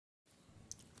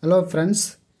Hello friends,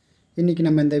 இன்னைக்கு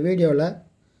நம்ம இந்த வீடியோல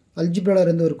அல்ஜிப்ரால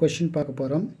இருந்து ஒரு क्वेश्चन பார்க்க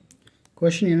போறோம்.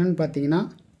 क्वेश्चन என்னன்னு பாத்தீங்கன்னா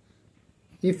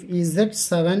if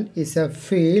z7 is a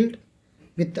field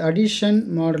with addition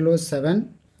modulo 7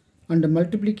 and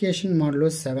multiplication modulo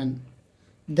 7,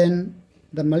 then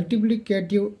the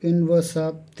multiplicative inverse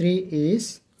of 3 is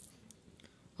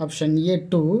option A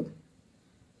 2,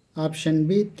 option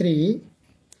B 3,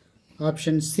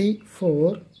 option C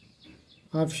 4,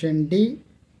 option D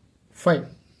 5.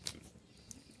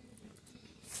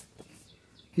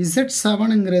 Z7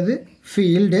 ங்கிறது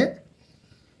field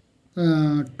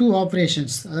two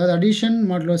operations, அதாவது addition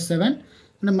modulo 7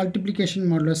 and multiplication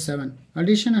modulo 7.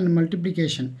 Addition and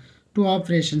multiplication two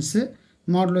operations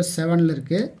modulo 7ல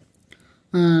இருக்கு.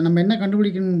 நம்ம என்ன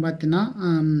கண்டுபிடிக்கணும்னு பார்த்தீங்கன்னா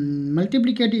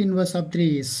multiplicative inverse of 3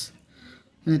 is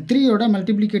 3 ஓட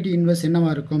multiplicative inverse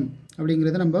என்னவா இருக்கும்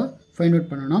அப்படிங்கறத நம்ம ஃபைண்ட்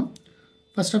அவுட் பண்ணனும்.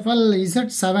 First of all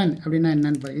Z7 அப்படினா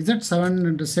என்னன்னு பாருங்க. Z7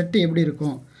 என்ற செட் எப்படி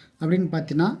இருக்கும் அப்படினு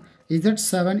பார்த்தீனா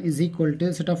Z7 is equal to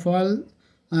set of all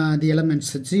the elements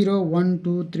 0 1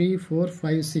 2 3 4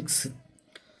 5 6.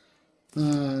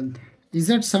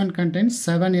 Z7 contains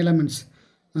 7 elements.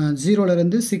 0 ல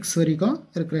இருந்து 6 வரைக்கும்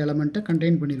இருக்கிற எலிமெண்ட்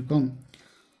கண்டெய்ன் பண்ணிருக்கும்.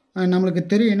 நமக்கு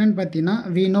தெரியும் என்னன்னு பார்த்தீனா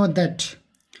we know that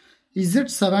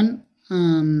Z7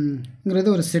 ங்கிறது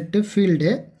ஒரு செட் ஃபீல்ட்.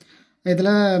 இதுல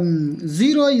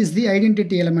 0 is the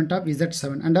identity element of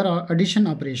Z7 under addition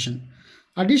operation.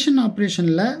 Addition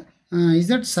operationல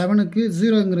Z7 க்கு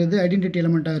 0 ங்கிறது ஐடென்டிட்டி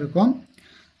எலிமெண்டா இருக்கும்.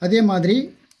 அதே மாதிரி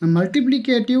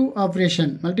மல்டிப்ளிகேட்டிவ்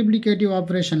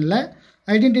ஆபரேஷன்ல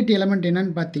ஐடென்டிட்டி எலிமெண்ட்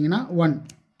என்னன்னு பாத்தீங்கன்னா 1.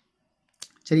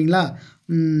 சரிங்களா?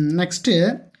 நெக்ஸ்ட்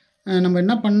நம்ம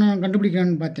என்ன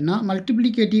கண்டுபிடிக்கணும்னு பார்த்தீங்கன்னா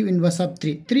மல்டிப்ளிகேட்டிவ் இன்வர்ஸ் ஆஃப்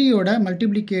 3. 3 ஓட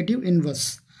மல்டிப்ளிகேட்டிவ்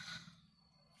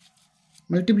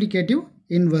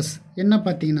இன்வர்ஸ் என்ன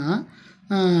பார்த்தீங்கன்னா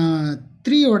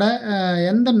 3 ஓட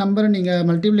எந்த நம்பரை நீங்கள்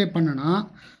மல்டிப்ளை பண்ணனா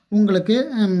உங்களுக்கு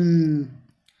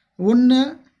 1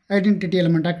 ஐடென்டிட்டி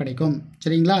எலிமெண்ட்டாக கிடைக்கும்.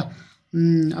 சரிங்களா?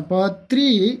 அப்போ 3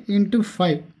 into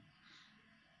 5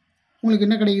 உங்களுக்கு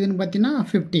என்ன கிடைக்குதுன்னு பார்த்தீங்கன்னா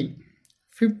 15.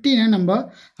 15 நம்ம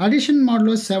அடிஷன்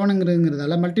மாடுலோ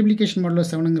 7ங்கிறதால மல்டிப்ளிகேஷன் மாடுலோ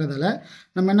 7ங்கிறதால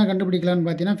நம்ம என்ன கண்டுபிடிக்கலாம்னு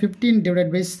பார்த்தீங்கன்னா 15 divided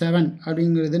by 7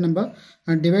 அப்படிங்கிறது நம்ம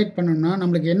டிவைட் பண்ணோம்னா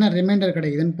நம்மளுக்கு என்ன ரிமைண்டர்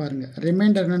கிடைக்குதுன்னு பாருங்க.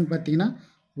 ரிமைண்டர் என்னன்னு பார்த்தீங்கன்னா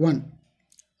 1.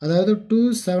 அதாவது 2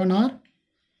 7 or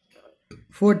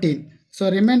 14. So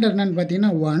remainder என்னன்னு பார்த்தீங்கன்னா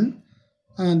 1.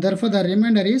 Therefore the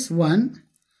remainder is 1.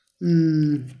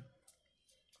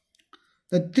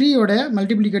 The 3 ஓட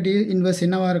மல்டிப்ளிகேட்டிவ் இன்வர்ஸ்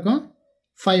என்னவா இருக்கும்?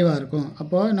 5 இருக்கும்.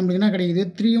 அப்போ நமக்கு என்ன கிடைக்குது?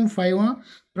 3 ம் 5 ம்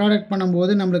ப்ராடக்ட்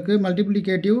பண்ணும்போது நமக்கு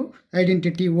மல்டிப்ளிகேட்டிவ்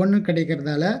ஐடென்டிட்டி 1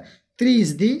 கிடைக்கிறதால 3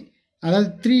 is the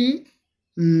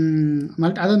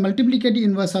அதாவது மல்டிப்ளிகேட்டிவ்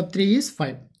இன்வர்ஸ் ஆஃப் 3 is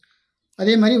 5.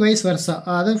 அதே மாதிரி வைஸ் வர்சா,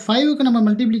 அதாவது 5க்கு நம்ம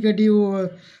மல்டிப்ளிகேட்டிவ்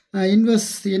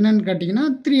இன்வர்ஸ் என்னன்னு கேட்டிங்கன்னா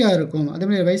 3 இருக்கும். அதே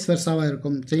மாதிரி வைஸ் வர்சாவாக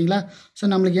இருக்கும். சரிங்களா? ஸோ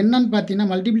நம்மளுக்கு என்னன்னு பார்த்தீங்கன்னா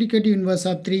மல்டிப்ளிகேட்டிவ் இன்வர்ஸ்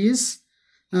ஆஃப் 3 is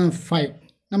 5.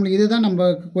 நம்மளுக்கு இதுதான் நம்ம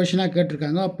கொஷனாக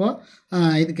கேட்டிருக்காங்க.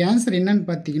 அப்போது இதுக்கு ஆன்சர் என்னன்னு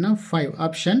பார்த்தீங்கன்னா 5.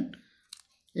 ஆப்ஷன்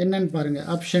என்னன்னு பாருங்கள்.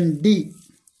 Option D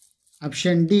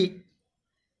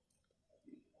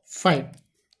 5.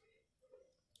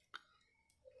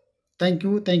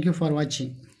 Thank you for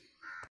watching.